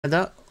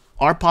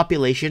Our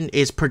population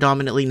is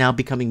predominantly now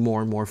becoming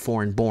more and more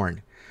foreign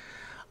born.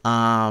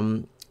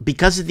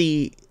 Because of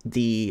the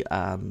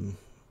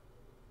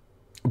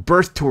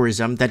birth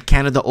tourism that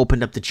Canada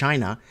opened up to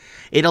China,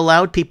 it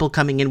allowed people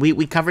coming in.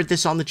 We covered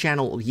this on the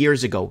channel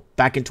years ago,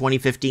 back in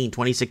 2015,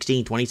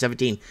 2016,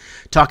 2017,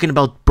 talking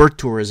about birth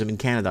tourism in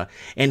Canada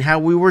and how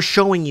we were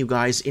showing you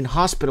guys in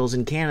hospitals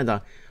in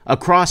Canada,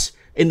 across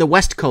in the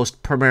West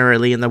Coast,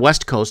 primarily in the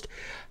West Coast,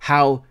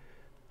 how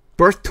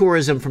birth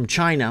tourism from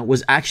China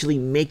was actually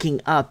making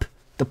up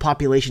the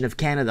population of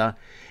Canada.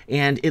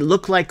 And it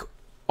looked like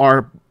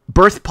our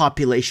birth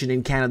population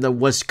in Canada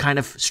was kind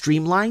of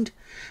streamlined,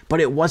 but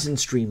it wasn't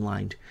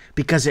streamlined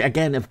because,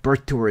 again, of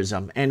birth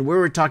tourism. And we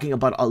were talking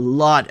about a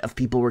lot of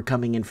people were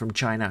coming in from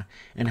China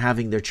and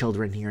having their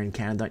children here in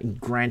Canada and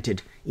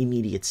granted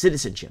immediate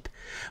citizenship.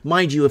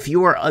 Mind you, if you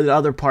were in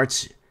other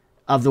parts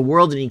of the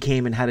world and you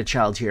came and had a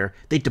child here,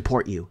 they'd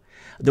deport you.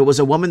 There was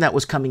a woman that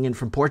was coming in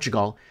from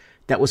Portugal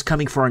that was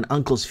coming for an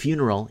uncle's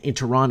funeral in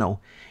Toronto,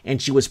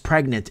 and she was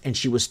pregnant, and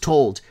she was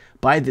told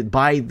by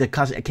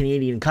the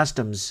Canadian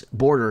customs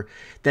border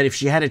that if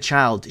she had a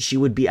child, she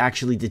would be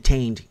actually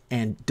detained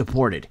and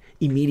deported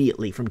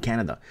immediately from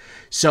Canada.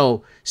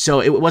 So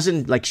it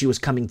wasn't like she was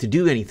coming to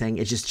do anything.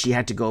 It's just she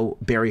had to go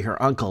bury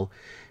her uncle,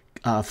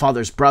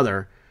 father's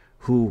brother,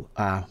 who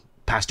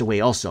passed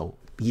away also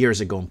years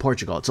ago in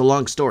Portugal. It's a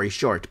long story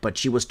short, but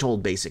she was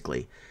told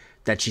basically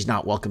that she's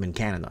not welcome in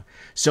Canada.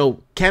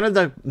 So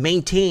Canada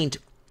maintained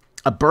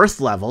a birth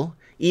level,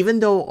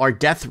 even though our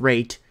death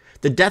rate,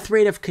 the death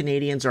rate of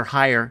Canadians are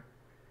higher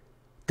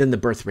than the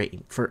birth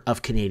rate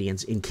of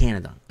Canadians in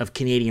Canada, of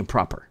Canadian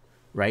proper,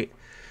 right?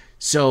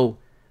 So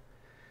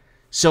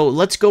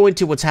let's go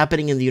into what's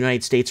happening in the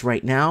United States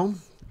right now.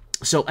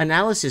 So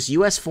analysis,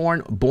 U.S.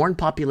 foreign-born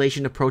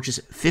population approaches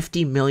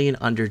 50 million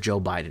under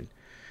Joe Biden.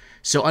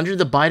 So under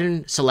the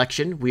Biden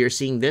selection, we are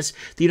seeing this.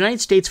 The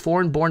United States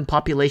foreign-born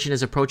population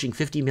is approaching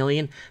 50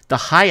 million, the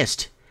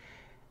highest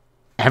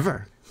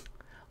ever.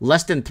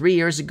 Less than 3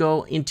 years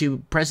ago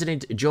into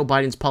President Joe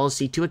Biden's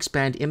policy to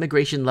expand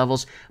immigration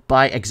levels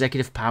by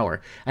executive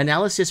power.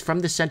 Analysis from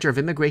the Center of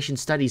Immigration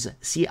Studies,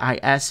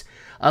 CIS,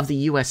 of the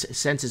U.S.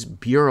 Census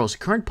Bureau's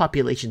current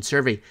population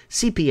survey,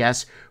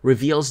 CPS,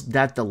 reveals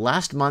that the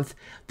last month,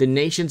 the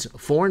nation's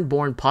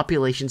foreign-born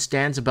population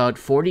stands about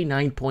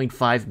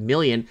 49.5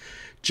 million,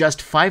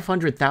 just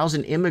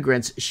 500,000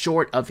 immigrants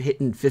short of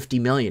hitting 50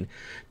 million.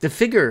 The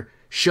figure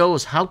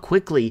shows how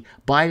quickly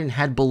Biden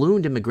had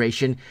ballooned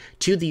immigration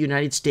to the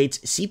United States.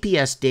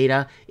 CPS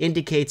data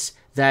indicates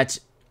that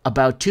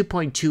about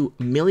 2.2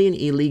 million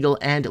illegal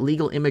and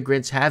legal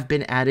immigrants have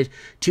been added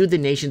to the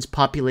nation's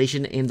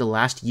population in the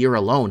last year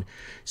alone.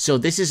 So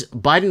this is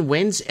Biden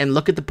wins, and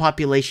look at the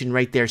population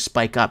right there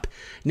spike up.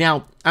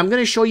 Now, I'm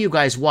going to show you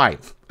guys why.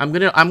 I'm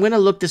going to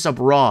look this up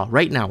raw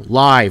right now,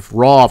 live,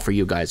 raw for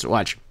you guys.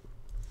 Watch.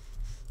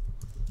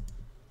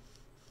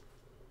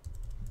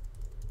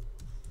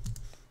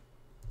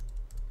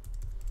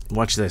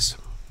 Watch this.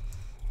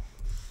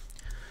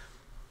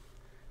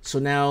 So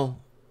now,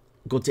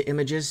 go to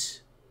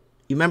images.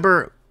 You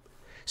remember,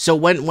 so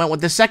when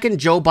the second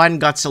Joe Biden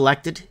got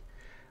selected,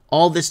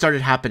 all this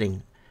started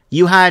happening.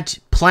 You had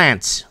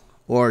plants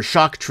or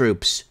shock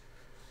troops,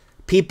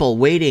 people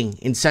waiting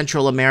in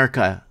Central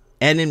America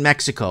and in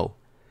Mexico,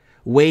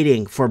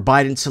 waiting for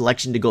Biden's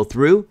selection to go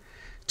through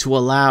to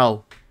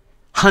allow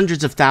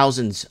hundreds of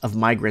thousands of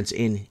migrants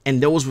in,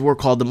 and those were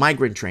called the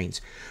migrant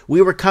trains.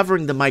 We were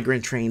covering the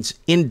migrant trains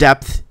in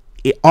depth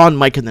on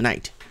Mike in the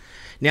Night.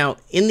 Now,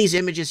 in these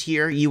images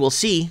here, you will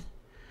see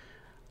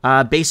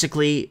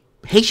basically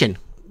Haitian.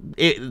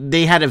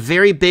 They had a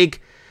very big,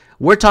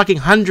 we're talking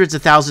hundreds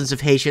of thousands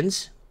of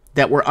Haitians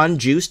that were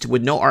unjuiced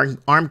with no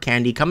arm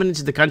candy coming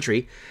into the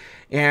country,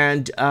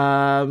 and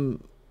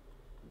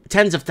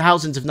tens of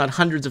thousands, if not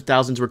hundreds of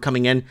thousands, were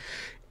coming in,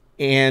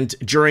 and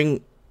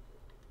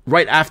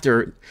right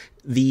after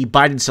the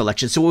Biden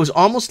selection. So it was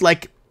almost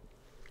like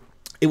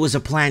it was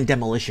a planned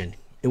demolition.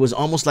 It was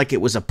almost like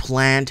it was a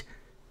planned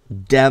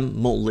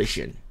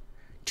demolition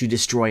to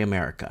destroy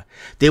America.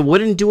 They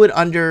wouldn't do it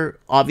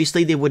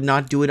obviously they would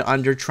not do it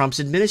under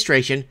Trump's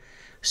administration.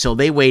 So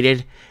they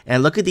waited,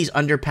 and look at these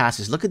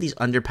underpasses. Look at these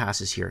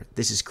underpasses here.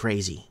 This is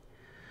crazy.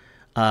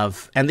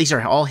 And these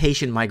are all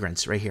Haitian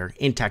migrants right here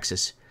in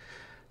Texas.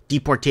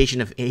 Deportation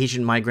of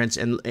Haitian migrants,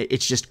 and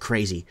it's just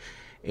crazy.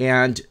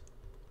 And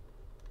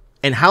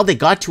how they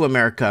got to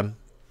America,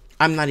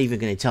 I'm not even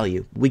going to tell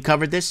you. We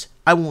covered this.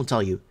 I won't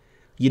tell you.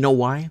 You know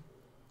why?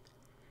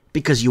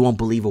 Because you won't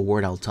believe a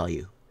word I'll tell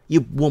you.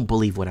 You won't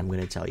believe what I'm going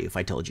to tell you if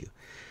I told you.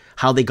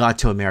 How they got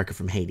to America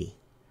from Haiti.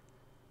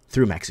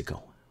 Through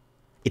Mexico.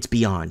 It's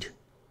beyond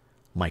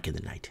Mike in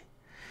the Night.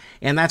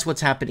 And that's what's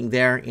happening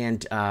there.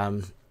 And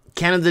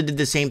Canada did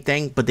the same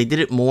thing, but they did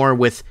it more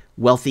with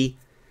wealthy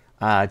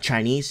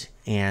Chinese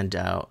and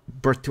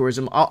birth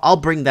tourism. I'll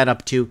bring that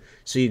up too,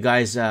 so you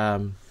guys...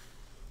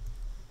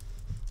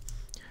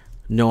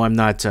 No, I'm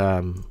not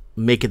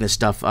making this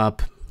stuff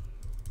up.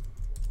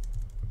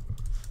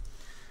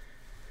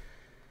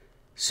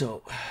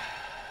 So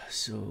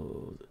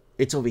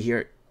it's over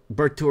here.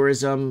 birth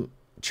tourism,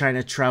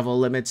 China travel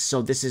limits.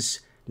 So this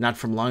is not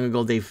from long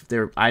ago.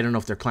 I don't know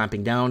if they're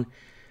clamping down.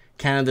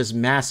 Canada's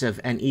massive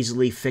and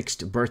easily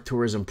fixed birth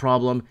tourism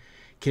problem.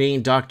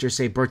 Canadian doctors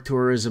say birth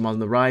tourism on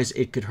the rise.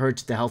 It could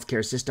hurt the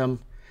healthcare system.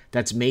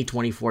 That's May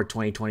 24,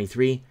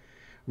 2023.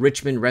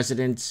 Richmond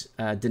residents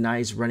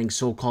denies running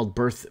so-called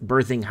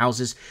birthing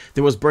houses.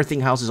 There was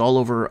birthing houses all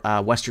over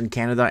Western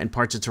Canada and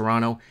parts of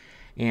Toronto.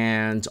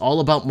 And all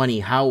about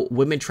money. How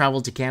women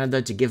travel to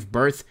Canada to give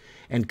birth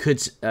and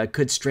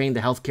could strain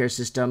the healthcare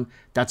system.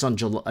 That's on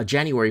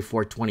January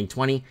 4,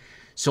 2020.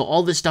 So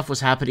all this stuff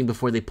was happening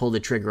before they pulled the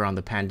trigger on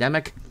the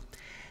pandemic.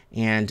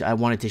 And I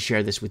wanted to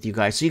share this with you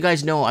guys. So you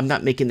guys know I'm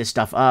not making this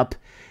stuff up.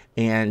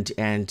 And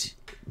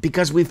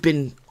because we've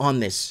been on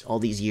this all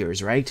these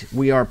years, right?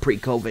 We are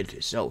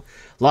pre-COVID. So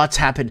lots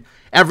happened.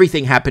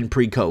 Everything happened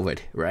pre-COVID,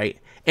 right?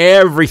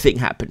 Everything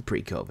happened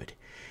pre-COVID.